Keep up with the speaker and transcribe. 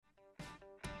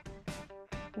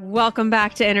Welcome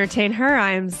back to Entertain Her.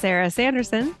 I'm Sarah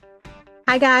Sanderson.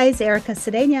 Hi guys, Erica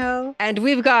Cedeno. And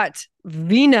we've got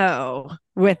vino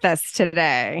with us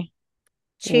today.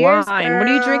 Cheers, Wine. What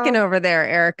are you drinking girl. over there,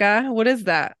 Erica? What is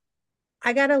that?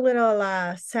 I got a little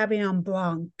Sauvignon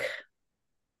Blanc.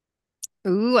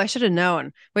 Ooh, I should have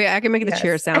known. Wait, I can make the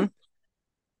cheers Yes. sound.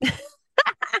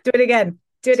 Do it again.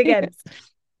 Do it again. Cheers.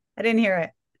 I didn't hear it.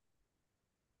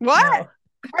 What? No.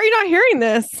 How are you not hearing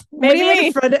this? What do Maybe you in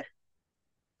mean? front of,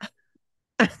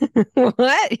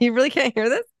 What? You really can't hear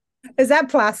this? is that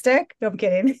plastic? No, I'm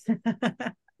kidding.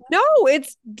 No,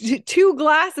 it's two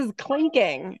glasses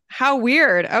clinking. How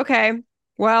weird. Okay.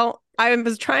 Well, I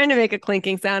was trying to make a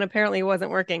clinking sound. Apparently it wasn't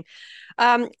working.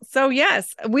 So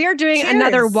yes, we are doing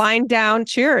another Cheers. wind down.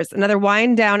 Cheers. Another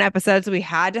wind down episode. So we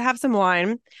had to have some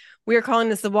wine. We are calling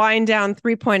this the wind down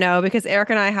 3.0 because Eric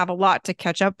and I have a lot to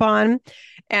catch up on.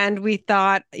 And we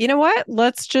thought, you know what?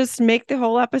 Let's just make the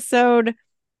whole episode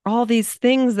all these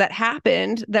things that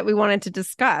happened that we wanted to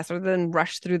discuss rather than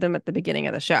rush through them at the beginning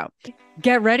of the show.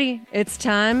 Get ready. It's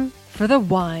time for the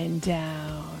wind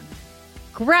down.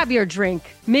 Grab your drink,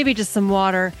 maybe just some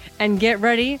water, and get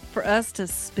ready for us to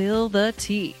spill the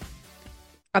tea.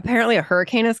 Apparently, a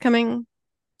hurricane is coming.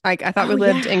 I thought we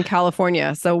lived in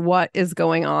California. So, what is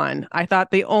going on? I thought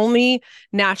the only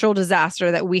natural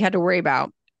disaster that we had to worry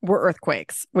about were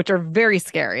earthquakes, which are very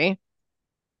scary.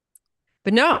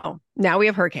 But no, now we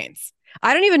have hurricanes.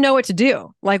 I don't even know what to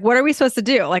do. Like, what are we supposed to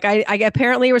do? Like, I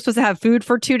apparently we're supposed to have food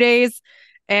for 2 days.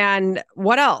 And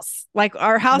what else? Like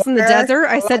our house in the Water. desert.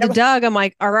 I said to Doug, I'm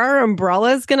like, are our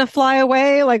umbrellas going to fly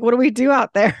away? Like, what do we do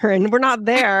out there? And we're not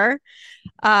there.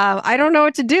 I don't know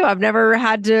what to do. I've never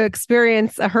had to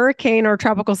experience a hurricane or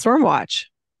tropical storm watch.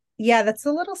 Yeah, that's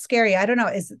a little scary. I don't know.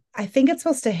 I think it's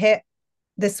supposed to hit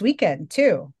this weekend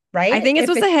too, I right? think it's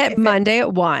supposed to hit Monday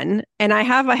at 1, and I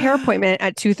have a hair appointment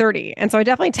at 2:30. And so I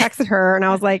definitely texted her and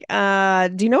I was like,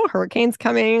 do you know a hurricane's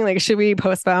coming? Like, should we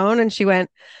postpone? And she went,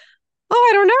 oh,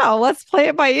 I don't know. Let's play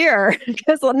it by ear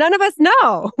because none of us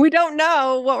know. We don't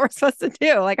know what we're supposed to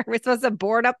do. Like, are we supposed to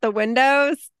board up the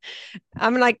windows?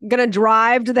 I'm like going to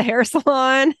drive to the hair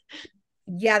salon.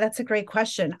 Yeah, that's a great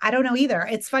question. I don't know either.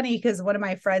 It's funny because one of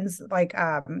my friends, like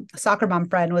soccer mom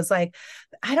friend, was like,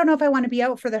 I don't know if I want to be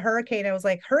out for the hurricane. I was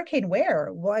like, hurricane where?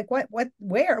 Like where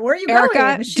are you going? Erica,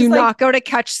 And do she's like, not go to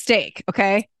catch steak.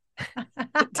 Okay.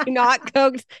 Do not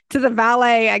go to the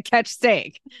valet at catch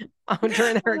steak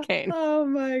during the hurricane. oh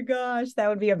my gosh, that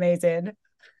would be amazing.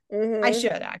 I Mm-hmm.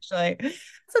 should actually. That's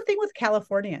the thing with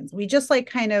Californians. We just like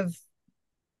kind of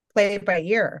play it by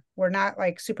ear. We're not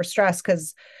like super stressed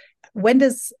because when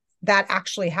does that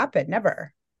actually happen?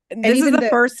 Never. And This is even the the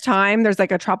first time there's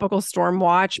like a tropical storm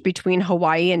watch between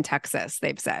Hawaii and Texas,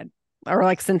 they've said, or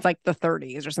like since like the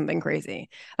 30s or something crazy.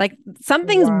 Like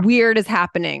something's wow, weird is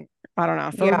happening. I don't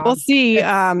know. So yeah, we'll see.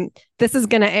 it's This is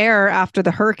going to air after the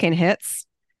hurricane hits,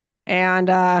 and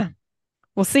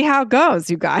we'll see how it goes,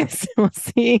 you guys. We'll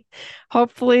see.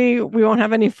 Hopefully, we won't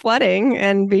have any flooding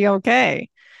and be okay.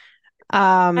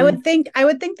 Um, I would think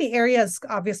the area is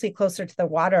obviously closer to the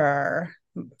water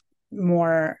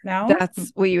more now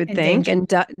That's what you would in think.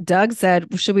 danger. And Doug said,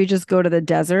 should we just go to the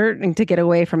desert and to get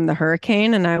away from the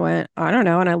hurricane? And I went, I don't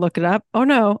know. And I look it up. Oh,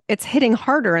 no, it's hitting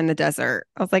harder in the desert.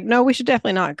 I was like, no, we should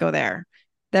definitely not go there.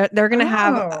 They're going to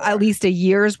have Oh, at least a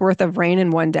year's worth of rain in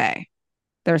one day,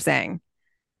 they're saying.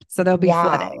 So there'll be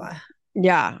flooding. wow.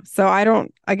 Yeah. So I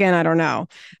don't know.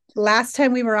 Last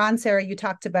time we were on, Sarah, you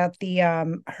talked about the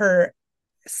her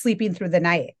sleeping through the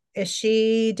night. Is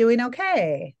she doing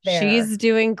okay there? She's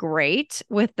doing great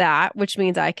with that, which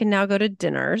means I can now go to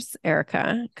dinners,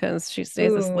 Erica, because she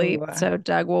stays asleep. Ooh, So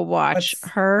Doug will watch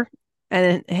what's her.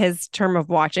 And his term of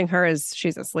watching her is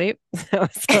she's asleep. So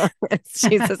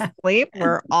she's asleep.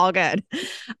 We're all good.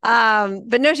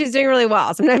 But no, she's doing really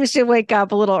well. Sometimes she'll wake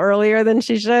up a little earlier than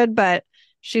she should, but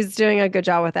she's doing a good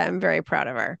job with that. I'm very proud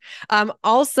of her.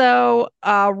 Also,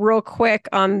 real quick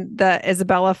on the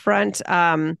Isabella front,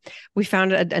 we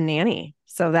found a nanny.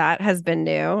 So that has been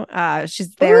new.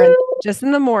 She's there just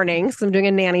in the mornings because I'm doing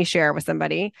a nanny share with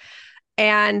somebody.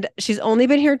 And she's only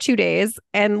been here 2 days.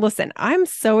 And listen, I'm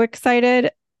so excited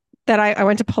that I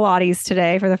went to Pilates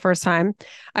today for the first time.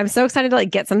 I'm so excited to like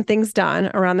get some things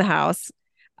done around the house.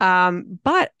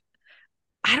 But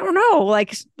I don't know,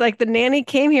 like the nanny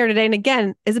came here today. And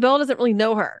again, Isabella doesn't really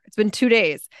know her. It's been 2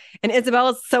 days. And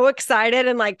Isabella's so excited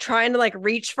and like trying to like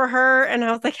reach for her. And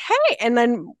I was like, hey. And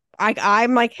then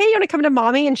I'm like, hey, you want to come to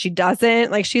mommy? And she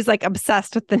doesn't. Like, she's like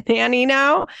obsessed with the nanny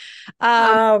now. Um,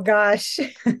 Oh gosh.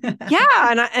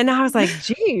 yeah, and I was like,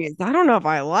 geez, I don't know if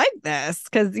I like this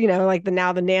because like the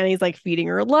nanny's like feeding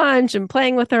her lunch and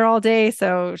playing with her all day,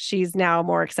 so she's now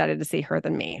more excited to see her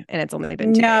than me, and it's only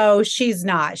been 2 days. No, she's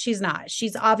not. She's not.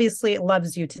 She's obviously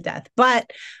loves you to death.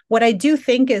 But what I do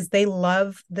think is they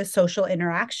love the social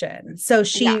interaction. So Yeah,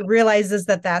 she realizes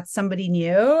that that's somebody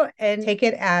new and take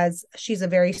it as she's a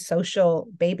very social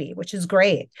baby, which is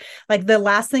great. Like the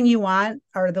last thing you want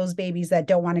are those babies that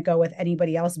don't want to go with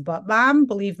anybody else but mom.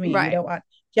 Believe me, you right. don't want.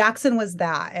 Jackson was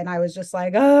that. And I was just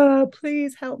like, oh,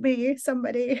 please help me,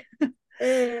 somebody. So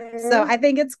Mm.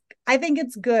 I think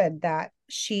it's good that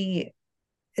she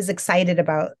is excited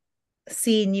about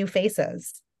seeing new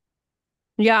faces.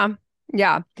 Yeah,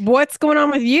 yeah. What's going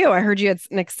on with you? I heard you had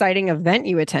an exciting event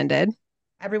you attended.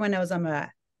 Everyone knows I'm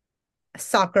a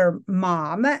soccer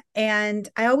mom, and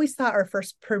I always thought our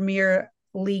first Premier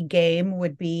League game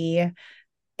would be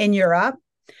in Europe,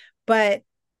 but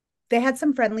they had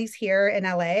some friendlies here in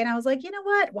LA, and I was like, you know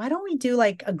what? Why don't we do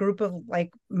like a group of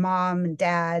like mom and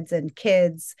dads and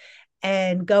kids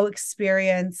and go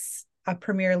experience a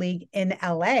Premier League in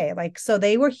LA? Like, so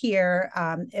they were here.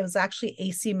 It was actually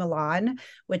AC Milan,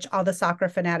 which all the soccer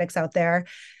fanatics out there.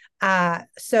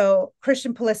 So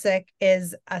Christian Pulisic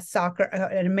is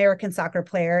an American soccer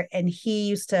player, and he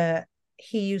used to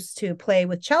play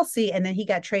with Chelsea, and then he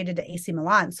got traded to AC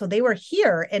Milan. So they were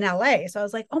here in LA. So I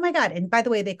was like, oh my God. And by the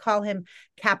way, they call him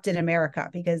Captain America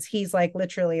because he's like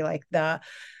literally like just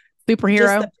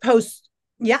Superhero. the post.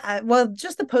 Yeah, well,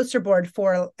 just the poster board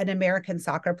for an American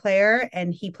soccer player.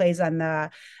 And he plays on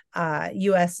the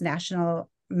US national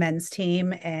men's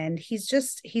team. And his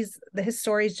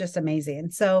story is just amazing.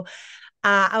 So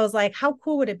I was like, how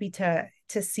cool would it be to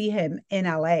see him in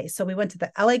LA? So we went to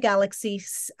the LA Galaxy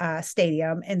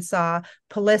Stadium and saw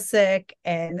Pulisic,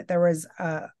 and there was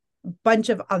a bunch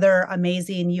of other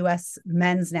amazing U.S.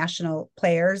 men's national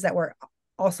players that were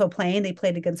also playing. They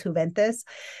played against Juventus,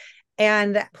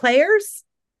 and players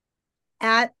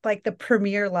at like the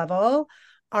premier level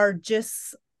are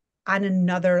just on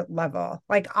another level.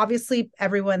 Like obviously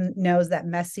everyone knows that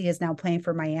Messi is now playing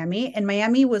for Miami, and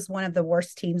Miami was one of the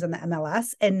worst teams in the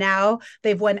MLS, and now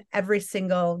they've won every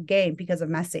single game because of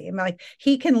Messi. And like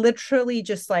he can literally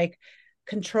just like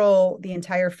control the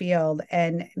entire field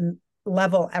and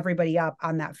level everybody up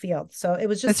on that field. So it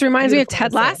was This just reminds me of beautiful to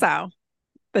Ted see. Lasso,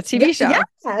 the Yeah, TV show.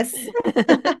 yes.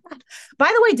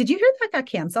 By the way, did you hear that got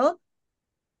canceled?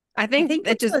 I I think think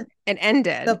it it's just it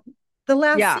ended. the the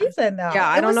last Yeah. season Yeah, though.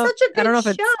 I It don't was know. such a I don't good know if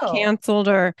it's show. canceled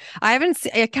or I haven't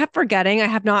I kept forgetting. I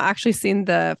have not actually seen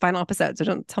the final episode, so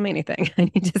don't tell me anything. I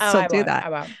need to Oh, still I do won't. that. I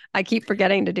won't. I keep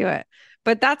forgetting to do it.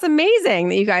 But that's amazing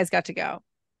that you guys got to go.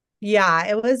 Yeah,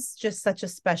 it was just such a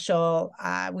special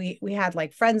we had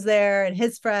like friends there and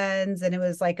his friends, and it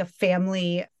was like a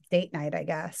family date night, I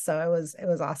guess. So it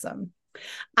was awesome.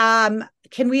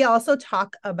 Can we also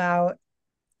talk about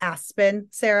Aspen,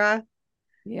 Sarah?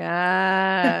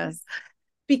 Yes.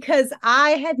 Because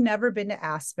I had never been to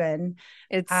Aspen.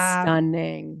 It's Um,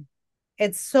 stunning.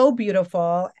 it's so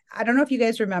beautiful. I don't know if you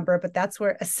guys remember, but that's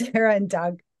where Sarah and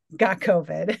Doug got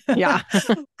COVID. Yeah.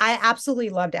 I absolutely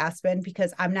loved Aspen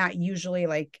because I'm not usually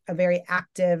like a very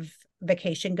active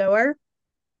vacation goer,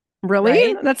 Really?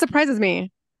 right? That surprises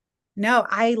me. No,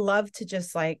 I love to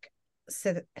just like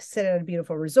sit at a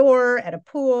beautiful resort, at a Oh,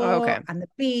 pool, okay. on the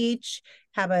beach,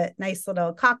 have a nice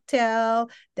little cocktail,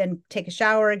 then take a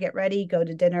shower, get ready, go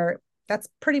to dinner. That's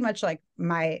pretty much like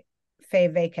my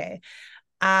fave vacay.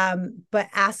 But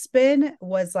Aspen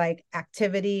was like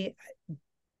activity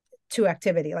to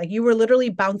activity. Like you were literally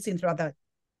bouncing throughout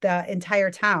the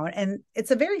entire town. And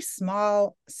it's a very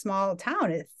small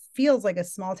town. It feels like a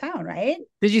small town, right?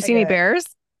 Did you see Like any a bears?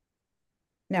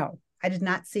 no, I did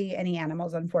not see any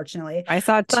animals, unfortunately. I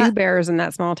saw two But bears in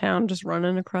that small town just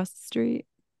running across the street.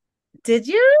 did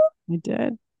you? I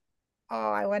did.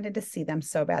 Oh, I wanted to see them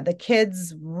so bad. The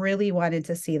kids really wanted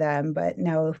to see them, but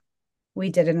no, we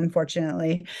didn't,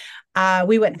 unfortunately.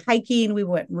 We went hiking, we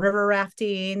went river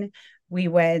rafting, we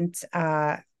went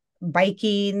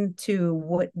biking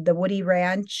to the Woody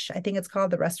Ranch, I think it's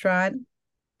called, the restaurant.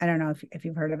 I don't know if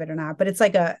you've heard of it or not, but it's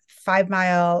like a 5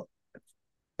 mile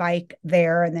bike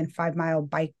there and then 5 mile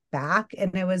bike back.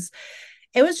 And it was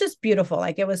just beautiful.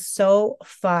 Like it was so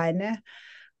fun.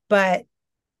 But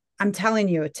I'm telling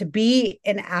you, to be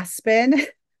in Aspen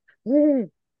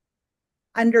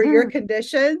under your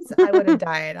conditions, I would have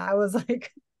died. I was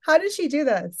like, how did she do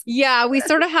this? Yeah, we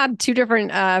sort of had two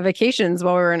different vacations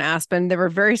while we were in Aspen. They were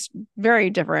very, very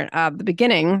different. The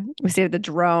beginning, we stayed at the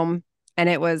Jerome, And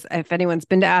it was, if anyone's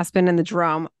been to Aspen and the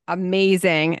Jerome,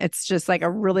 amazing. It's just like a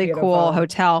really cool Beautiful.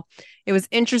 hotel. It was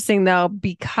interesting though,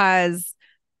 because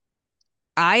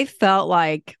I felt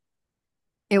like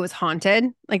it was haunted.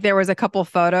 Like there was a couple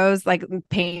photos, like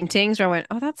paintings, where I went,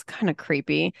 oh, that's kind of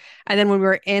creepy. And then when we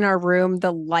were in our room,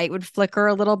 the light would flicker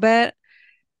a little bit.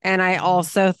 And I Mhm.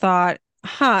 also thought,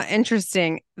 huh,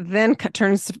 interesting. Then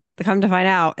turns to come to find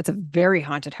out it's a very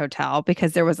haunted hotel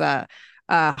because there was a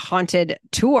haunted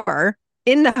tour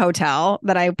in the hotel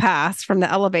that I passed from the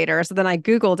elevator. So then I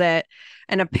Googled it,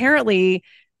 and apparently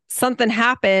something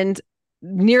happened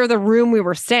near the room we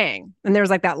were staying. And there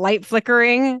was like that light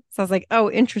flickering. So I was like,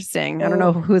 oh, interesting. I don't know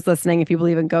Oh, who's listening, if you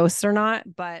believe in ghosts or not,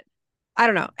 but I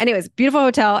don't know. Anyways, beautiful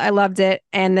hotel. I loved it.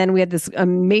 And then we had this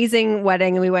amazing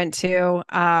wedding we went to.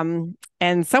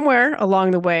 And somewhere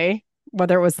along the way,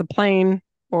 whether it was the plane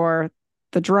or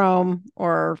the drome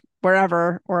or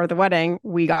wherever or the wedding,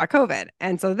 we got COVID.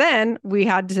 And so then we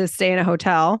had to stay in a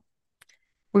hotel.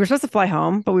 We were supposed to fly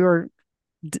home, but we were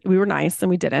nice and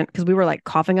we didn't, because we were like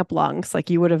coughing up lungs. Like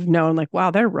you would have known, like,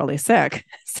 wow, they're really sick.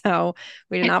 So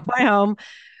we did not fly home.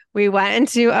 We went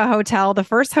into a hotel. The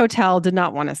first hotel did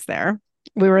not want us there.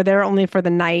 We were there only for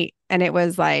the night, and it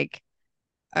was like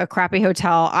a crappy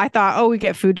hotel. I thought, oh, we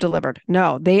get food delivered.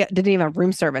 No, they didn't even have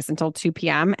room service until 2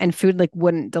 p.m. and food like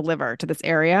wouldn't deliver to this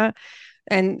area.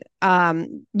 And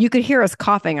you could hear us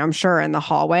coughing, I'm sure, in the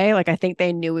hallway. Like I think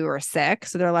they knew we were sick.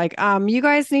 So they're like, you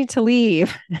guys need to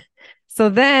leave. So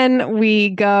then we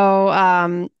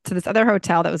go to this other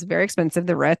hotel that was very expensive,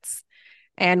 the Ritz,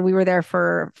 and we were there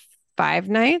for 5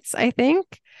 nights, I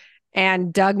think.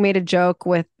 And Doug made a joke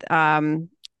with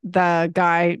the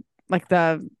guy, like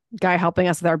the guy helping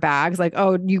us with our bags, like,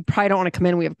 oh, you probably don't want to come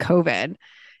in. We have COVID. And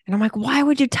I'm like, why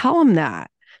would you tell him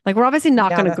that? Like, we're obviously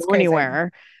not yeah, going to that's go crazy.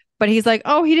 anywhere. But he's like,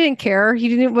 oh, he didn't care.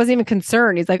 Wasn't even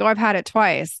concerned. He's like, oh, I've had it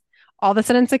twice. All of a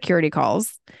sudden, security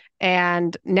calls.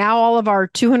 And now all of our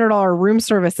 $200 room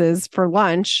services for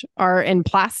lunch are in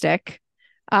plastic.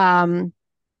 Um,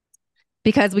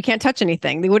 because we can't touch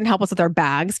anything. They wouldn't help us with our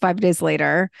bags 5 days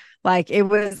later. Like it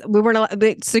was, we weren't allowed,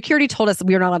 the security told us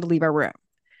we were not allowed to leave our room.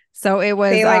 So it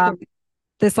was They like,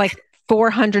 this like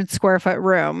 400 square foot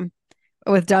room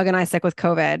with Doug and I sick with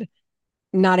COVID,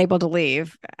 not able to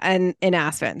leave, and in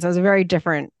Aspen. So it was a very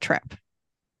different trip,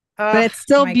 but oh it's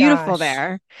still my beautiful gosh.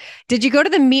 there. Did you go to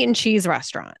the meat and cheese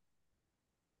restaurant?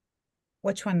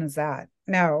 Which one is that?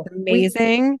 No, we,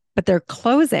 Amazing, but they're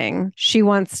closing. She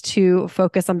wants to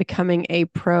focus on becoming a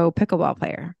pro pickleball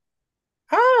player.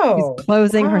 She's oh,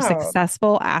 closing her wow.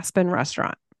 successful Aspen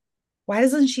restaurant. Why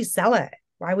doesn't she sell it?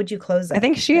 Why would you close I it?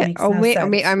 think It she, makes oh, no wait, I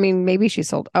sense. mean, maybe she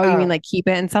sold. Oh, you mean Oh, like keep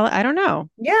it and sell it? I don't know.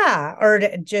 yeah, or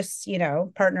to just,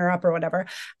 partner up or whatever.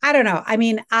 I don't know. I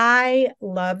mean, I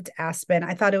loved Aspen.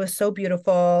 I thought it was so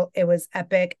beautiful. It was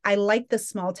epic. I like the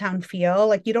small town feel.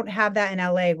 Like you don't have that in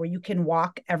LA where you can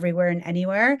walk everywhere and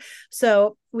anywhere.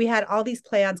 So we had all these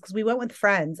plans because we went with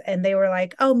friends and they were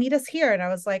like, oh, meet us here. And I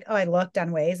was like, oh, I looked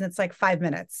on Waze and it's like 5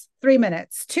 minutes, 3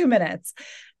 minutes, 2 minutes.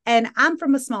 And I'm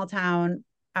from a small town,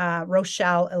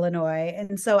 Rochelle, Illinois.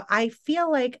 And so I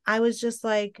feel like I was just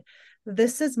like,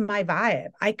 this is my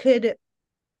vibe. I could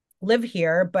live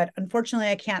here, but unfortunately,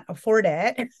 I can't afford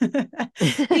it because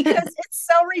it's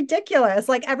so ridiculous.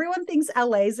 Like everyone thinks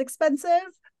LA is expensive.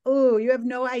 Oh, you have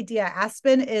no idea.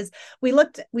 Aspen is. We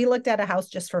looked at a house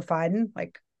just for fun,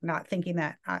 like not thinking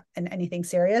that in anything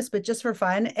serious, but just for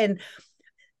fun. And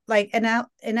like in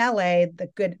LA, the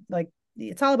good like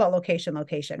it's all about location,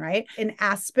 right? In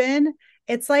Aspen,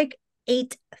 it's like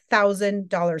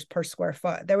 $8,000 per square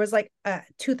foot. There was like a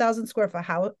 2,000 square foot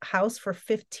house for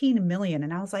 15 million.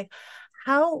 And I was like,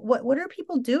 how, what are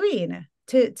people doing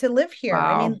to live here?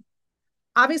 I Wow. mean,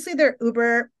 obviously they're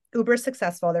uber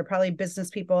successful. They're probably business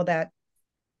people that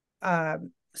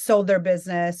sold their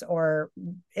business or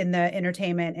in the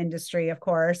entertainment industry, of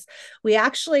course. We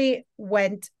actually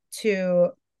went to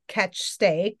catch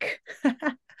steak.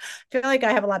 I feel like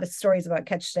I have a lot of stories about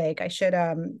catch steak. I should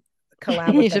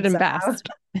collab You with should them somehow. invest.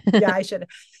 Yeah, I should.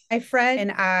 My friend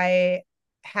and I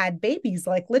had babies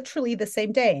like literally the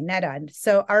same day, Netta.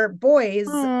 So our boys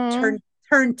Oh,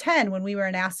 turned 10 when we were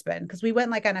in Aspen because we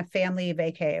went like on a family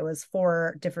vacay. It was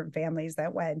 4 different families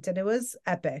that went and it was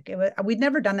epic. We'd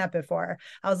never done that before.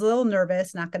 I was a little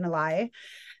nervous, not gonna lie.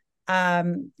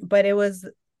 But it was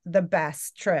the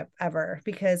best trip ever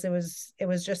because it was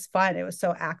just fun. It was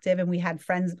so active and we had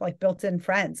friends, like built-in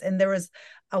friends. And there was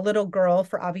a little girl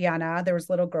for Aviana. There was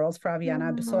little girls for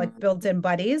Aviana. So like built-in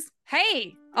buddies.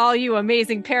 hey, all you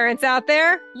amazing parents out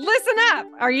there, listen up.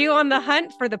 Are you on the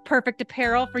hunt for the perfect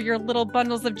apparel for your little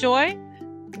bundles of joy?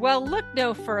 Well, look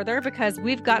no further because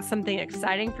we've got something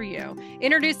exciting for you.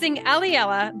 Introducing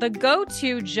Eliella, the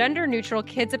go-to gender-neutral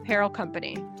kids apparel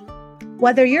company.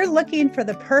 Whether you're looking for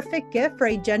the perfect gift for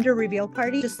a gender reveal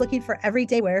party, just looking for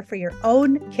everyday wear for your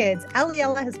own kids,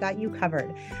 Eliella has got you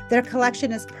covered. Their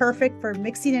collection is perfect for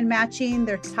mixing and matching.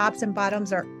 Their tops and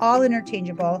bottoms are all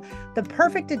interchangeable, the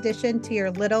perfect addition to your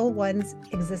little one's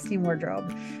existing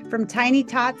wardrobe. From tiny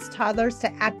tots, toddlers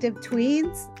to active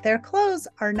tweens, their clothes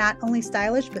are not only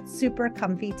stylish, but super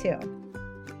comfy too.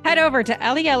 Head over to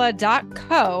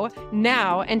eliella.co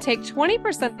now and take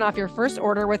 20% off your first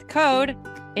order with code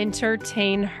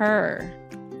Entertain Her.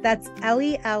 That's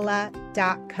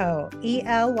eliella.co,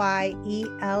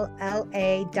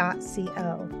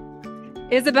 ELYELLA.co.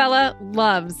 Isabella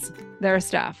loves their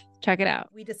stuff. Check it out.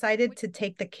 We decided to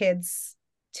take the kids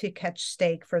to catch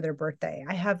steak for their birthday.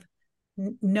 I have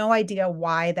no idea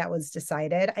why that was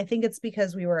decided. I think it's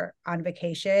because we were on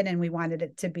vacation and we wanted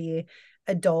it to be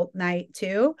adult night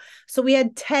too. So we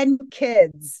had 10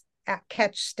 kids at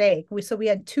catch steak. So we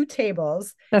had 2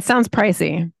 tables. That sounds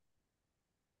pricey.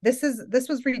 This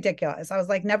was ridiculous. I was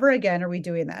like, never again are we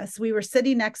doing this. We were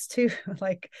sitting next to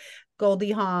like Goldie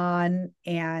Hawn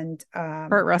and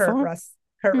Kurt Russell.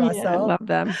 Kurt Russell. Yeah, I love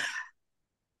them.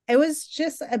 It was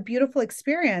just a beautiful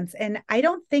experience. And I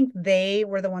don't think they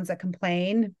were the ones that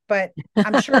complained, but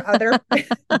I'm sure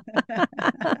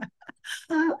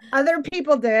other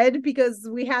people did, because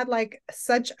we had like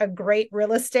such a great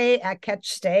real estate at Catch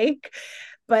Steak.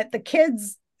 But a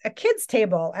kid's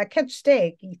table at Catch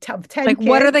Steak, 10 like kids,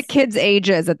 what are the kids'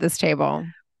 ages at this table?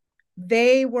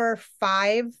 They were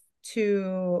 5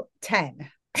 to 10.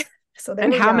 So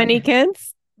and how many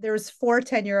kids? There was 4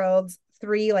 10-year-olds,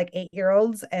 3 like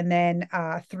 8-year-olds, and then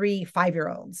 3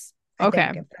 5-year-olds.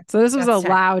 Okay. So this was a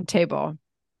loud table.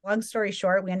 Long story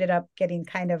short, we ended up getting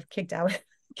kind of kicked out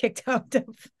of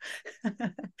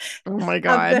oh my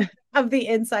God. of the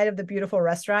inside of the beautiful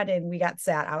restaurant, and we got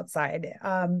sat outside.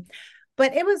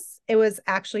 But it was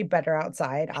actually better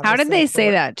outside. Obviously. How did they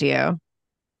say that to you?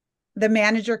 The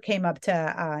manager came up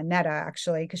to Netta,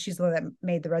 actually, because she's the one that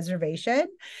made the reservation,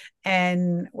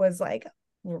 and was like,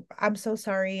 I'm so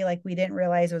sorry. Like, we didn't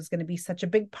realize it was going to be such a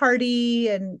big party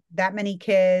and that many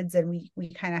kids. And we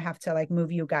kind of have to like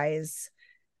move you guys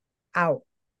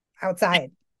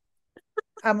outside.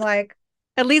 I'm like,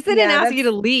 at least they didn't ask you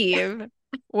to leave.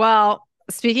 Well,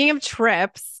 speaking of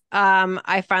trips,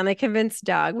 I finally convinced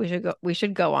Doug we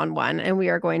should go on one, and we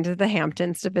are going to the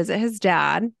Hamptons to visit his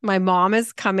dad. My mom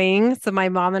is coming, so my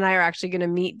mom and I are actually going to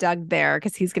meet Doug there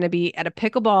because he's going to be at a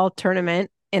pickleball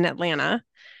tournament in Atlanta.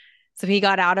 So he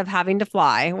got out of having to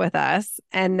fly with us,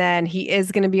 and then he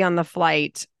is going to be on the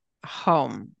flight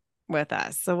home with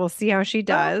us. So we'll see how she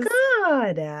does.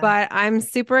 Oh, good. But I'm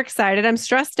super excited. I'm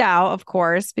stressed out, of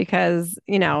course, because,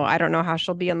 I don't know how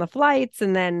she'll be on the flights,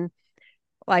 and then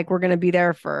like we're going to be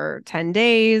there for 10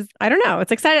 days. I don't know.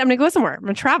 It's exciting. I'm going to go somewhere. I'm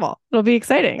going to travel. It'll be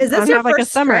exciting. Is this your first like a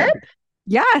summer trip?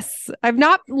 Yes. I've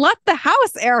not left the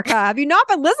house, Erica. Have you not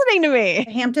been listening to me?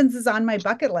 Hamptons is on my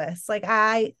bucket list. Like,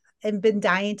 I have been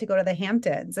dying to go to the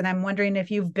Hamptons, and I'm wondering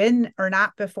if you've been or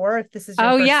not before, if this is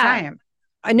your first time.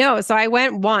 I know. So I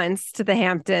went once to the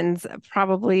Hamptons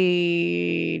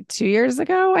probably 2 years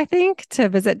ago, I think, to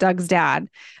visit Doug's dad.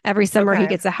 Every summer he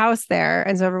gets a house there.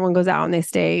 And so everyone goes out and they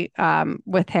stay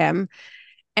with him.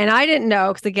 And I didn't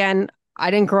know, because again,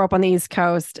 I didn't grow up on the East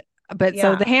Coast. But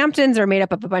so the Hamptons are made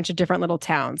up of a bunch of different little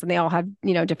towns, and they all have,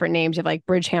 different names. You have like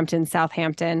Bridgehampton,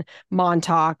 Southampton,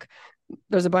 Montauk.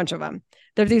 There's a bunch of them.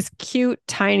 They're these cute,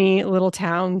 tiny little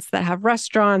towns that have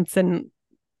restaurants and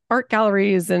art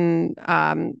galleries and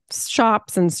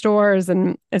shops and stores.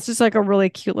 And it's just like a really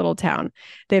cute little town.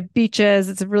 They have beaches.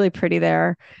 It's really pretty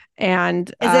there. And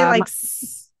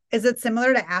is it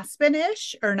similar to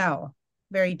Aspen-ish or no?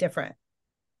 Very different.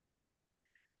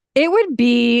 It would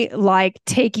be like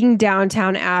taking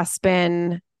downtown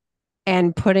Aspen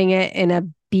and putting it in a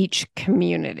beach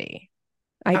community,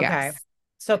 I guess.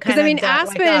 So because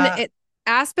Aspen,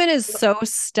 Aspen is so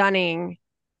stunning.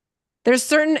 There's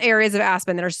certain areas of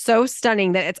Aspen that are so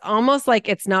stunning that it's almost like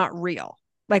it's not real.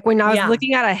 Like when I was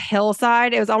looking at a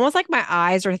hillside, it was almost like my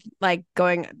eyes are like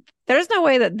going, there's no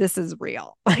way that this is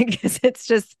real. Like it's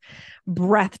just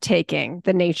breathtaking,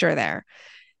 the nature there.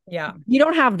 Yeah. You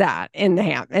don't have that in the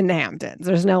Hamptons.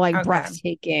 There's no like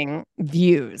breathtaking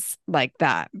views like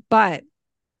that. But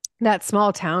that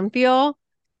small town feel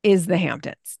is the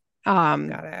Hamptons.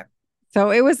 Got it. So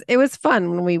it was fun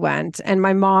when we went, and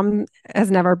my mom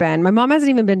has never been. My mom hasn't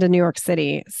even been to New York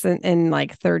City in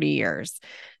like 30 years.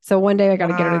 So one day I got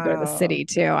to get her to go to the Wow. city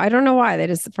too. I don't know why. They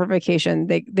just for vacation,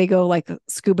 they go like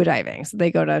scuba diving. So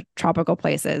they go to tropical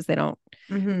places. They don't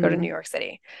go to New Hmm. York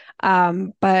City.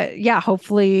 But yeah,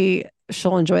 hopefully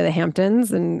she'll enjoy the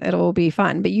Hamptons and it'll be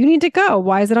fun. But you need to go.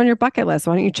 Why is it on your bucket list?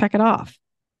 Why don't you check it off?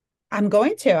 I'm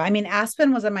going to. I mean,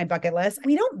 Aspen was on my bucket list.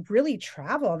 We don't really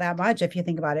travel that much if you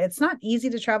think about it. It's not easy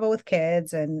to travel with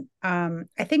kids. And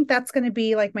I think that's going to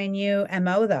be like my new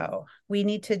MO, though. We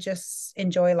need to just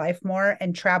enjoy life more,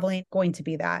 and traveling going to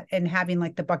be that, and having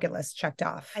like the bucket list checked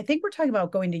off. I think we're talking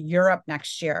about going to Europe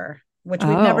next year, which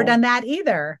we've never Oh, done that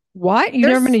either. what? You've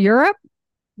never been to There's Europe?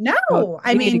 Well, no,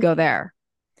 I you need to mean, go there.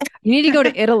 You need to go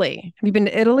to Italy. Have you been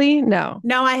to Italy? No.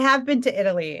 no, I have been to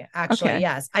Italy, actually. Okay.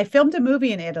 Yes. I filmed a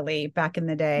movie in Italy back in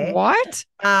the day. What?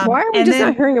 Why are we And just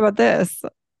not then hearing about this?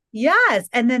 yes.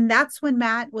 And then that's when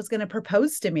Matt was going to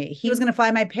propose to me. He was going to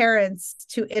fly my parents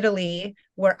to Italy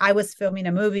where I was filming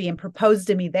a movie and propose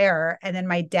to me there. And then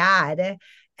my dad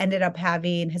ended up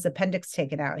having his appendix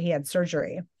taken out. He had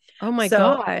surgery. Oh my So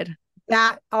God.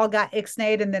 that all got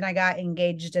ixnayed. And then I got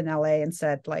engaged in LA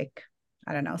instead, like,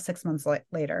 I don't know, 6 months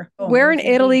later. Oh, Where in we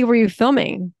engaged Italy were you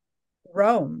filming?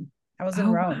 Rome. I was in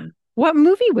Oh, Rome. what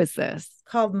movie was this?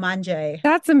 Called Manje.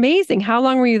 That's amazing. How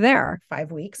long were you there?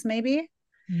 5 weeks, maybe.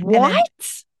 And then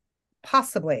What?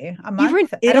 possibly a You were in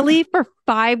month. I don't know. Italy for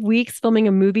 5 weeks filming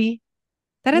a movie?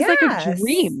 That is like a Yes.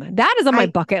 dream. That is on my I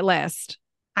bucket list.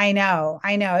 I know.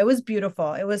 I know. It was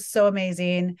beautiful. It was so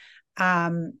amazing.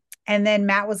 Um, and then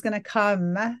Matt was going to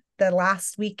come the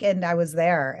last weekend I was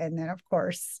there. And then, of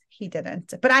course, he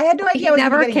didn't. But I had no idea He I was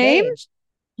going to never get came? engaged.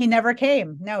 He never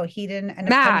came. No, he didn't end up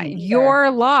Matt, coming either.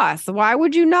 your loss. Why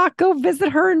would you not go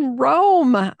visit her in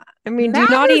Rome? I mean, do you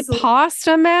Matt not eat is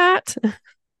pasta, Matt?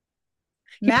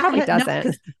 He probably No, doesn't.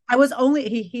 because I was only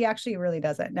he actually really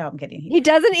doesn't. No, I'm kidding. He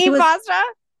doesn't He eat was pasta?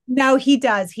 no, he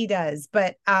does,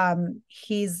 but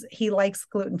he likes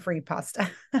gluten-free pasta.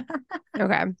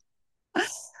 Okay.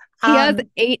 He has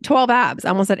um 12 abs. I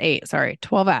almost said eight. Sorry,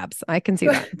 12 abs. I can see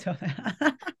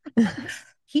that.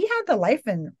 he had the life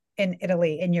in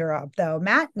Italy, in Europe, though. Oh,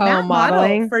 Matt modeled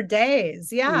modeling. for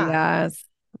days. Yeah. Yes.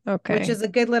 Which Okay. is a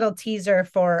good little teaser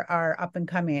for our up and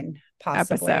coming,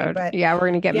 possibly. Episode. But Yeah, we're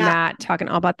gonna get yeah, Matt talking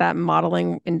all about that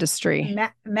modeling industry.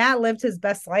 Matt lived his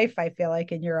best life, I feel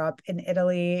like, in Europe, in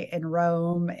Italy, in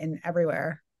Rome, and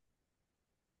everywhere.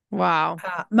 Wow.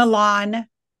 Milan.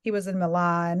 He was in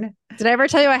Milan. Did I ever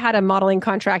tell you I had a modeling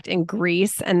contract in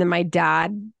Greece and then my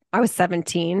dad, I was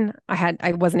 17.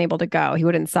 I wasn't able to go. He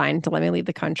wouldn't sign to let me leave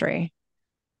the country.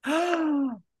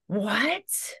 What?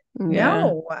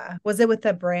 Yeah. No. Was it with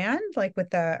the brand, like with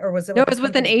the, or was it No, with it the was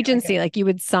with an company? Like, agency. Like you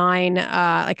would sign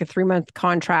like a 3 month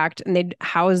contract and they'd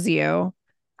house you.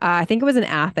 I think it was in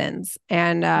Athens.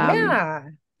 And yeah,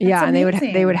 that's yeah, and they would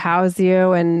amazing. house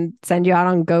you and send you out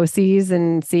on go-sees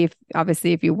and see if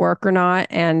obviously if you work or not.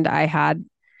 And I had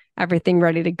everything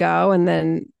ready to go. And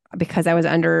then because I was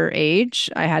underage,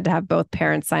 I had to have both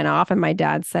parents sign off. And my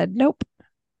dad said, nope.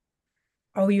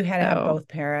 Oh, you had to have So both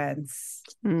parents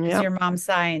because yep. your mom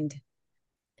signed.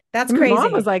 That's And my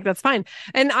mom was crazy. like, that's fine.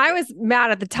 And I was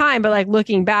mad at the time, but like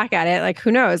looking back at it, like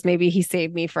who knows? Maybe he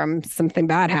saved me from something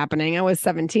bad happening. I was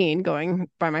 17 going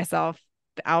by myself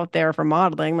out there for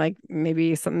modeling. Like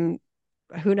maybe some,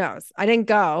 who knows? I didn't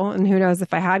go. And who knows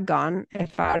if I had gone,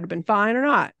 if I would have been fine or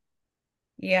not.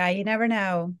 Yeah, you never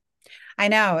know. I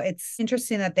know. It's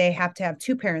interesting that they have to have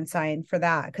two parents sign for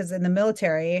that, because in the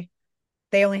military,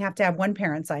 they only have to have one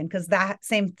parent sign. Because that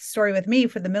same story with me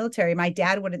for the military, my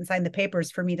dad wouldn't sign the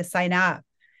papers for me to sign up,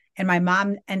 and my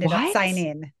mom ended up What?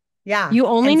 signing. Yeah. You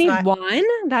only And so need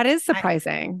one? That is I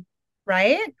surprising.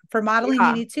 right? For modeling, you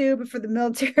Yeah. need two, but for the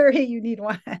military, you need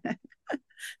one.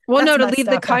 Well, That's no, to messed leave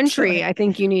the up, country, actually. I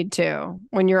think you need to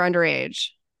when you're underage.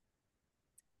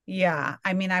 Yeah.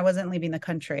 I mean, I wasn't leaving the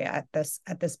country at this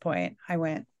point. I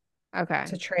went Okay.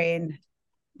 to train,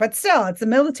 but still, it's the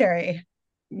military,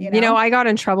 you You know, know? I got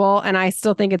in trouble and I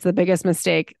still think it's the biggest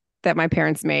mistake that my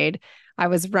parents made. I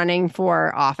was running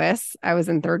for office. I was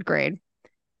in third grade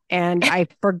and I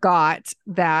forgot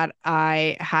that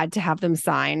I had to have them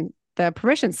sign the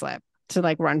permission slip to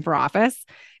like run for office.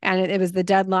 And it was the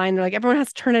deadline. They're like, everyone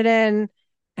has to turn it in.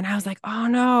 And I was like, oh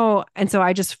no. And so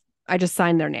I just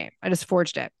signed their name. I just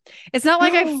forged it. It's not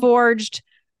like I A forged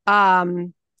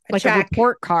um like a check.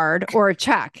 report card or a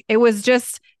check. It was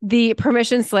just the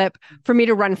permission slip for me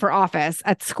to run for office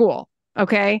at school.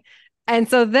 Okay. And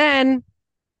so then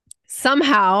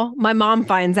somehow my mom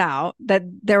finds out that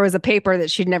there was a paper that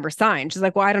she'd never signed. She's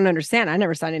like, well, I don't understand. I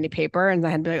never signed any paper. And I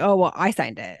had to be like, oh, well, I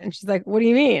signed it. And she's like, what do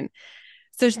you mean?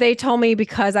 So they told me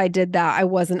because I did that, I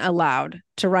wasn't allowed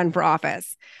to run for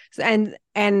office. And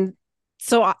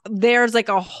so there's like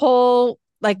a whole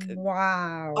like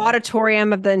Wow.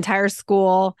 auditorium of the entire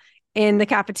school in the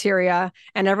cafeteria,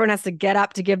 and everyone has to get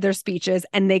up to give their speeches,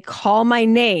 and they call my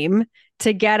name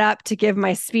to get up to give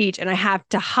my speech, and I have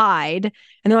to hide.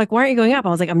 And they're like, why aren't you going up? I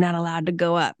was like, I'm not allowed to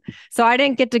go up. So I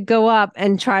didn't get to go up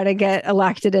and try to get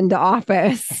elected into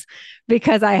office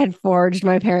because I had forged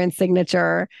my parents'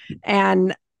 signature.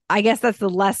 And I guess that's the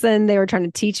lesson they were trying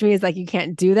to teach me, is like, you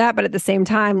can't do that. But at the same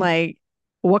time, like,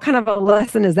 what kind of a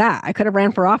lesson is that? I could have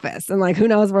ran for office, and like, who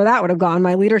knows where that would have gone?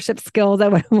 My leadership skills I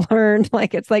would have learned.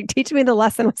 Like, it's like, teach me the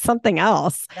lesson with something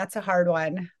else. That's a hard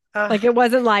one. Like, it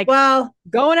wasn't like, well,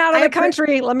 going out of the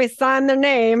country, let me sign their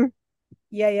name.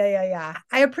 Yeah.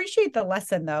 I appreciate the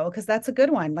lesson though, because that's a good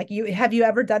one. Like, have you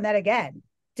ever done that again?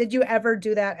 Did you ever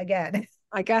do that again?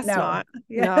 I guess No. not.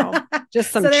 No,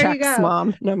 just some So there you checks, go.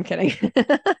 mom. No, I'm kidding.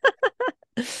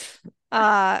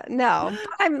 No,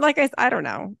 I'm like, I don't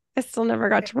know. I still never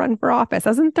got to run for office. I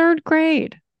was in third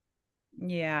grade.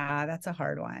 Yeah, that's a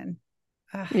hard one.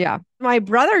 Ugh. Yeah. My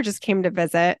brother just came to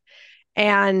visit,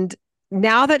 and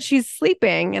now that she's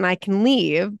sleeping and I can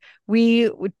leave, we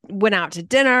went out to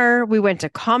dinner. We went to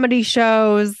comedy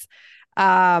shows.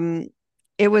 Um,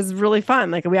 it was really fun.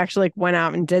 Like, we actually like went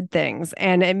out and did things,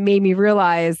 and it made me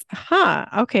realize,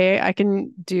 okay, I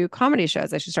can do comedy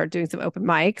shows. I should start doing some open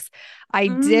mics. I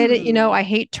did, I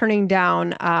hate turning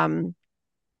down,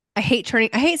 I hate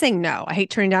saying no. I hate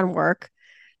turning down work.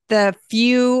 The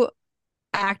few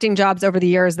acting jobs over the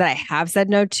years that I have said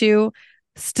no to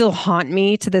still haunt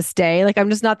me to this day. Like, I'm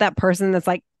just not that person that's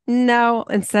like, no.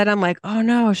 Instead, I'm like, oh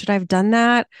no, should I have done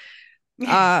that?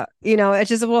 It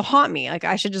just will haunt me. Like,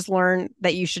 I should just learn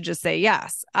that you should just say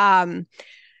yes. But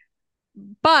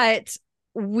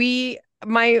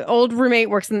my old roommate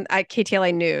works at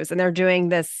KTLA News, and they're doing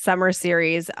this summer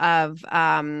series of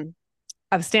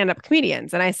stand-up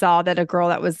comedians. And I saw that a girl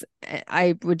that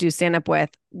I would do stand-up with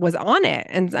was on it.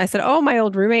 And I said, oh, my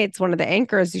old roommate's one of the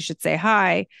anchors. You should say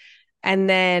hi. And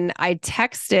then I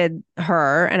texted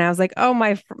her and I was like, oh,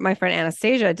 my friend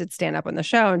Anastasia did stand up on the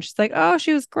show. And she's like, oh,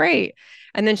 she was great.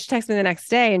 And then she texted me the next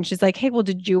day and she's like, hey, well,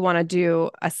 did you want to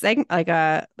do a segment, like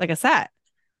a set?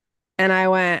 And I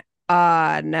went,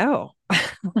 no.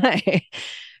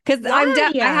 Because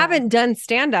I haven't done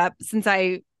stand up since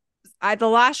the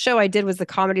last show I did was the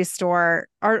Comedy Store,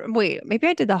 or wait, maybe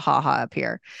I did the Haha up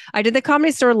here. I did the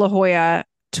Comedy Store La Jolla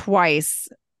twice,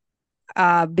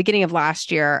 beginning of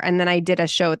last year, and then I did a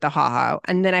show at the Haha,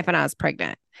 and then I found out I was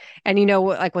pregnant. And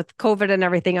like with COVID and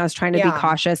everything, I was trying to be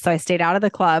cautious, so I stayed out of the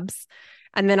clubs.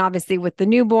 And then obviously with the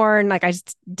newborn, like I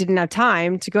just didn't have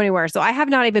time to go anywhere. So I have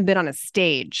not even been on a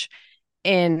stage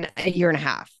in a year and a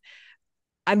half.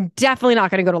 I'm definitely not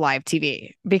going to go to live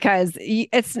TV because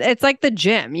it's like the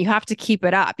gym. You have to keep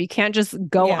it up. You can't just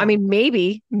go. Yeah. I mean,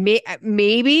 maybe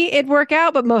it'd work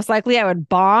out, but most likely I would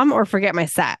bomb or forget my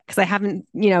set because I haven't,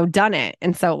 done it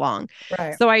in so long.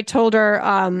 Right. So I told her,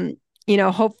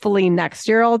 hopefully next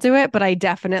year I'll do it. But I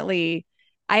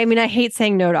hate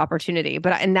saying no to opportunity,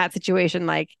 but in that situation,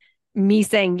 like me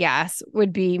saying yes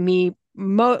would be me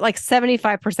like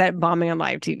 75% bombing on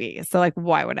live TV. So like,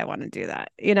 why would I want to do that?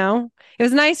 It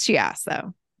was nice she asked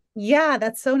though. Yeah,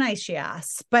 that's so nice she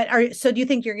asked. But do you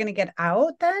think you're going to get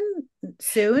out then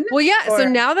soon? Well, yeah. Or... So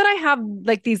now that I have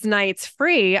like these nights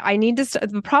free, I need to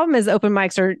the problem is open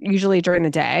mics are usually during the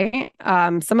day.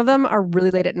 Some of them are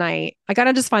really late at night. I got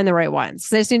to just find the right ones.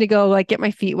 So I just need to go like get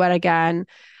my feet wet again.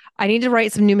 I need to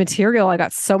write some new material. I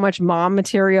got so much mom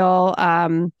material.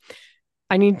 I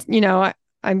need,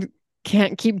 I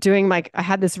can't keep doing I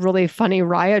had this really funny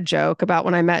Raya joke about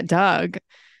when I met Doug,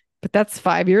 but that's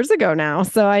 5 years ago now.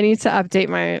 So I need to update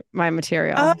my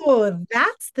material. Oh,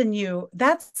 that's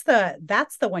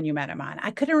the one you met him on.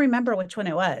 I couldn't remember which one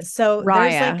it was. So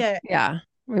Raya. There's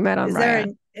we met on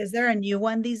Raya. Is there a new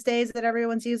one these days that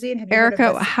everyone's using?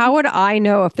 Erica, how would I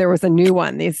know if there was a new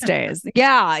one these days?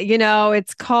 Yeah,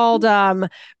 it's called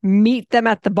Meet Them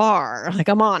at the Bar. Like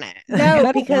I'm on it.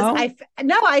 No, because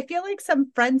I feel like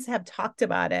some friends have talked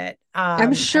about it.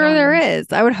 I'm sure there is.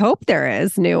 I would hope there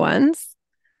is new ones.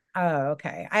 Oh,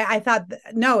 okay. I thought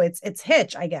no, it's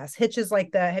Hitch, I guess. Hitch is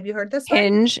like have you heard this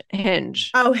one?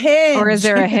 Hinge. Oh, Hinge. Or is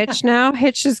there a Hitch now?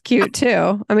 Hitch is cute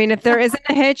too. I mean, if there isn't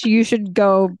a Hitch, you should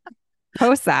go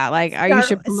post that. Like, you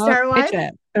should promote, pitch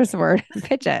it. There's the word,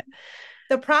 pitch it.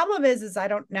 The problem is I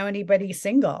don't know anybody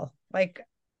single. Like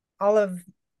all of,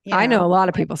 I know a lot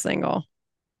of people single,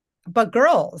 but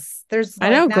girls. I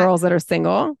know girls that are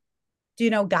single. Do you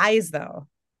know guys though?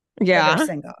 Yeah, that are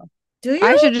single. Do you?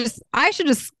 I should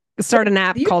just start an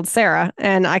app You called Sarah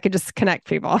and I could just connect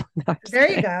people. No, I'm just there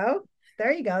you kidding. go.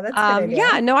 There you go. That's a good idea.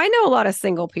 Yeah, no, I know a lot of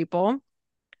single people.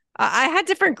 I had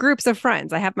different groups of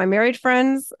friends. I have my married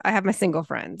friends, I have my single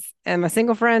friends, and my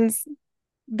single friends,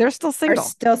 they're still Are single.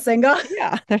 still single.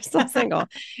 Yeah, they're still single.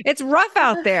 It's rough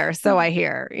out there, so I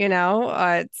hear,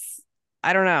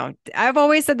 I don't know. I've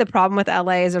always said the problem with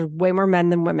LA is there's way more men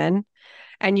than women.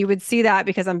 And you would see that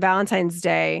because on Valentine's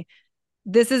Day,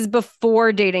 this is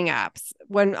before dating apps.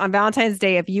 When on Valentine's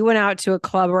Day, if you went out to a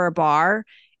club or a bar,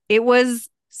 it was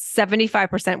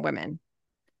 75% women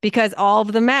because all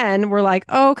of the men were like,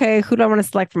 oh, okay, who do I want to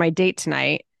select for my date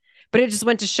tonight? But it just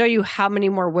went to show you how many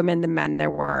more women than men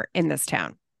there were in this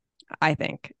town, I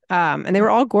think. And they were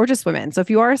all gorgeous women. So if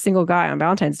you are a single guy on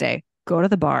Valentine's Day, go to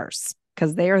the bars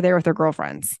because they are there with their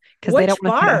girlfriends because they don't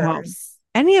Which want to sit at home. bars?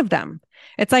 Any of them.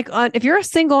 It's like if you're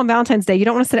single on Valentine's Day, you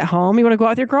don't want to sit at home. You want to go out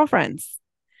with your girlfriends.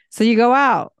 So you go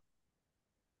out.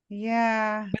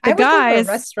 Yeah. But the I would go to a guys,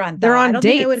 restaurant though. they're I on don't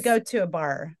think I would dates. go to a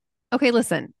bar. Okay,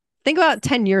 listen. Think about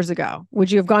 10 years ago.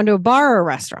 Would you have gone to a bar or a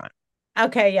restaurant?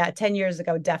 Okay, yeah, 10 years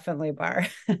ago, definitely a bar.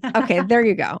 Okay, there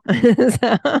you go.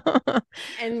 So,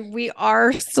 and we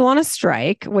are still on a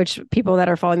strike, which people that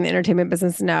are following the entertainment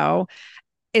business know.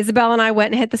 Isabel and I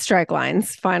went and hit the strike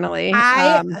lines finally.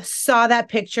 I saw that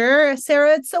picture,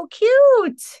 Sarah. It's so cute. I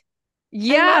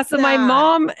Yeah, love so my that.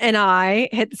 mom and I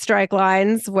hit the strike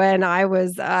lines when I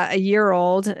was a year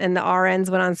old and the RNs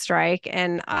went on strike.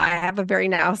 And I have a very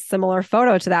now similar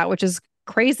photo to that, which is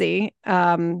crazy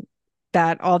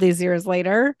that all these years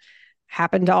later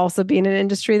happened to also be in an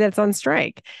industry that's on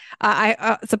strike.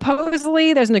 I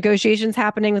supposedly there's negotiations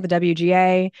happening with the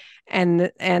WGA and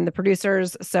the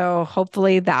producers. So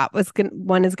hopefully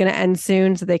one is going to end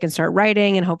soon, so they can start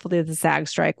writing, and hopefully the SAG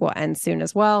strike will end soon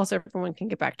as well, so everyone can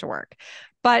get back to work.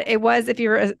 But it was if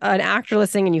you're an actor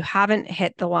listening and you haven't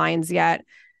hit the lines yet,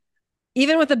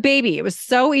 even with a baby, it was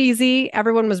so easy.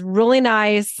 Everyone was really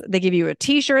nice. They give you a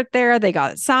t-shirt there. They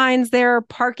got signs there.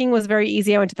 Parking was very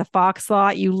easy. I went to the Fox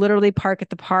lot. You literally park at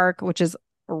the park, which is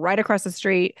right across the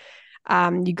street.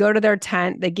 You go to their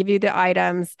tent. They give you the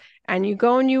items and you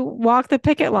go and you walk the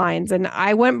picket lines. And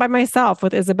I went by myself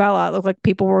with Isabella. It looked like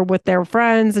people were with their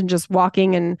friends and just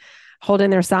walking and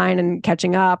holding their sign and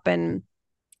catching up. And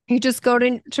you just go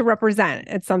to represent.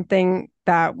 It's something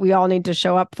that we all need to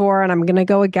show up for. And I'm going to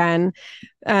go again.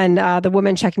 And the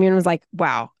woman checking me in was like,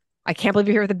 wow, I can't believe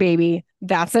you're here with a baby.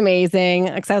 That's amazing.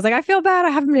 Like, so I was like, I feel bad. I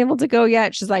haven't been able to go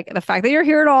yet. She's like, the fact that you're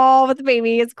here at all with the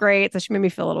baby is great. So she made me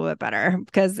feel a little bit better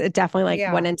because it definitely like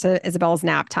Yeah. went into Isabella's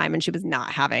nap time and she was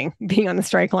not having being on the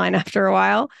strike line after a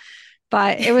while.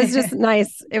 But it was just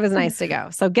nice. It was nice to go.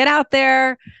 So get out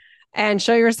there and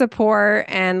show your support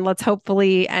and let's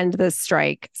hopefully end this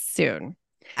strike soon.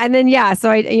 And then yeah, so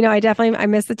I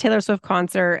missed the Taylor Swift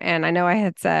concert and I know I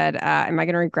had said am I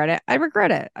going to regret it? I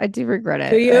regret it. I do regret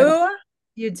Do it. you?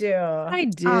 You do. I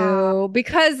Ah, do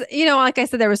because like I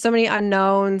said there were so many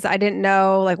unknowns. I didn't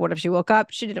know like what if she woke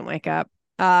up? She didn't wake up.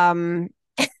 Um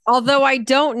although I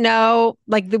don't know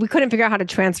like we couldn't figure out how to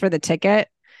transfer the ticket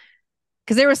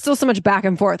because there was still so much back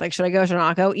and forth like should I go should I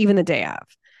not go even the day of.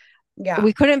 yeah.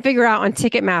 We couldn't figure out on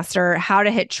Ticketmaster how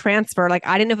to hit transfer. Like,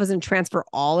 I didn't know if it was going to transfer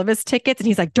all of his tickets. And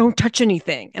he's like, don't touch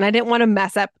anything. And I didn't want to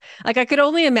mess up. Like, I could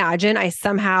only imagine I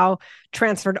somehow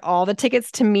transferred all the tickets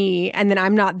to me and then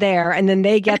I'm not there. And then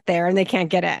they get there and they can't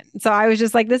get in. So I was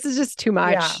just like, this is just too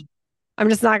Yeah. much. I'm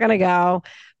just not going to go.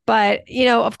 But,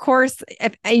 of course,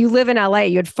 if you live in LA,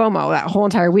 you had FOMO that whole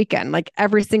entire weekend. Like,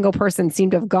 every single person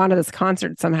seemed to have gone to this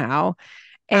concert somehow.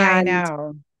 I And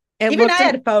know. it Even I looked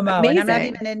had FOMO and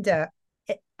amazing.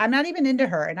 I'm not even into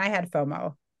her and I had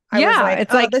FOMO. I was Yeah. like,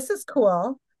 It's "Oh, like, this is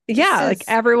cool. This yeah, like is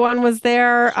everyone was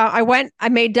there. I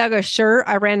made Doug a shirt.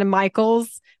 I ran to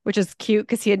Michael's, which is cute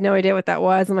because he had no idea what that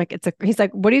was. I'm like, he's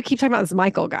like, what do you keep talking about this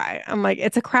Michael guy? I'm like,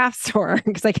 it's a craft store.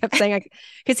 Because I kept saying,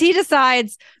 because he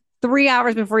decides 3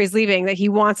 hours before he's leaving that he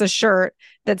wants a shirt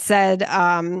that said,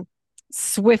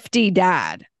 Swifty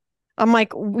Dad. I'm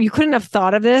like, you couldn't have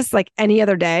thought of this like any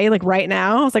other day, like right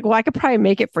now. I was like, well, I could probably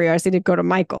make it for you. I just need to go to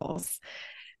Michael's.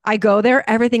 I go there,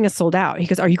 everything is sold out. He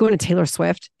goes, are you going to Taylor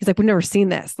Swift? He's like, we've never seen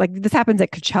this. Like this happens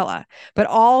at Coachella, but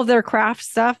all of their craft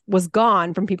stuff was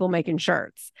gone from people making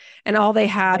shirts. And all they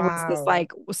had was this wow.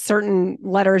 like certain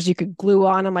letters you could glue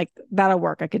on. I'm like, that'll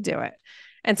work. I could do it.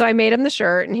 And so I made him the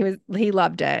shirt and he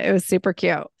loved it. It was super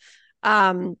cute.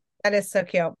 Um, That is so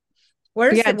cute.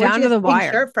 but yeah, Where'd down you to get the the pink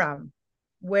wire. shirt from?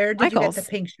 Where did you get the Michaels.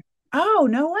 pink shirt? Oh,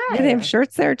 no Yeah, they have way.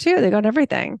 shirts there too. They got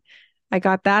everything. I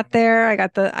got that there.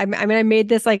 I made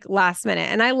this like last minute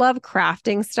and I love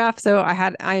crafting stuff. So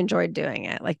I enjoyed doing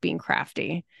it, like being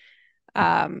crafty.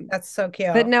 Um, That's so but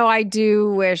cute. no, I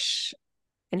do wish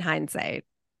in hindsight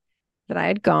that I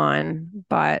had gone,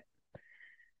 but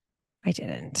I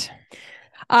didn't.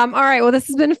 All right. Well, this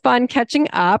has been fun catching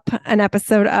up an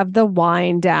episode of the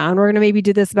Wind Down. We're going to maybe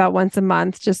do this about once a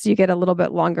month, just so you get a little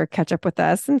bit longer catch up with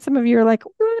us. And some of you are like,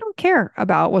 we really don't care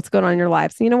about what's going on in your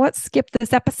lives. So you know what? Skip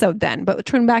this episode then, but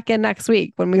tune back in next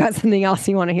week when we got something else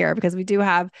you want to hear, because we do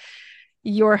have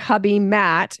your hubby,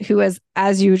 Matt, who has,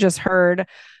 as you just heard,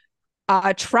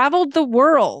 traveled the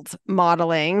world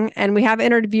modeling, and we have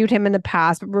interviewed him in the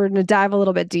past, but we're going to dive a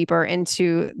little bit deeper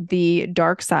into the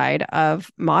dark side of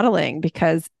modeling,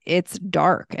 because it's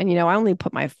dark. And, I only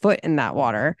put my foot in that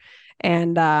water,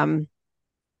 and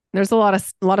there's a lot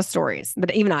of stories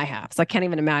that even I have. So I can't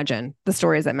even imagine the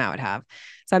stories that Matt would have.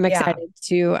 So I'm excited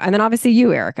to, and then obviously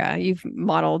you, Erica, you've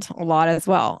modeled a lot as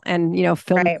well, and,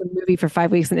 filmed a movie for 5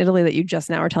 weeks in Italy that you just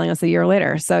now are telling us a year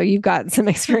later. So you've got some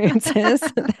experiences.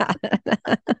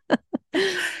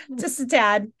 Just a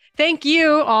tad. Thank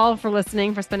you all for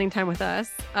listening, for spending time with us,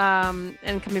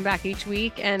 and coming back each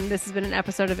week. And this has been an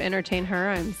episode of Entertain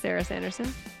Her. I'm Sarah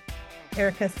Sanderson.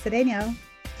 Erica Cedeno.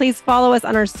 Please follow us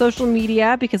on our social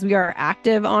media, because we are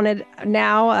active on it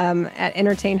now, at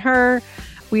Entertain Her.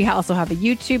 We also have a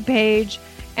YouTube page.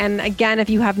 And again, if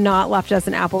you have not left us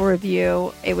an Apple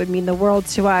review, it would mean the world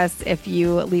to us if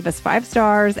you leave us 5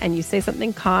 stars and you say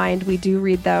something kind. We do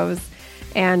read those.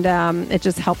 And it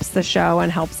just helps the show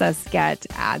and helps us get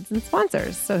ads and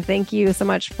sponsors. So thank you so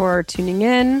much for tuning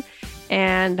in,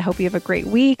 and hope you have a great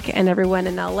week. And everyone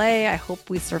in LA, I hope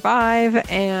we survive.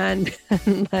 And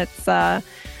let's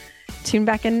tune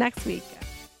back in next week.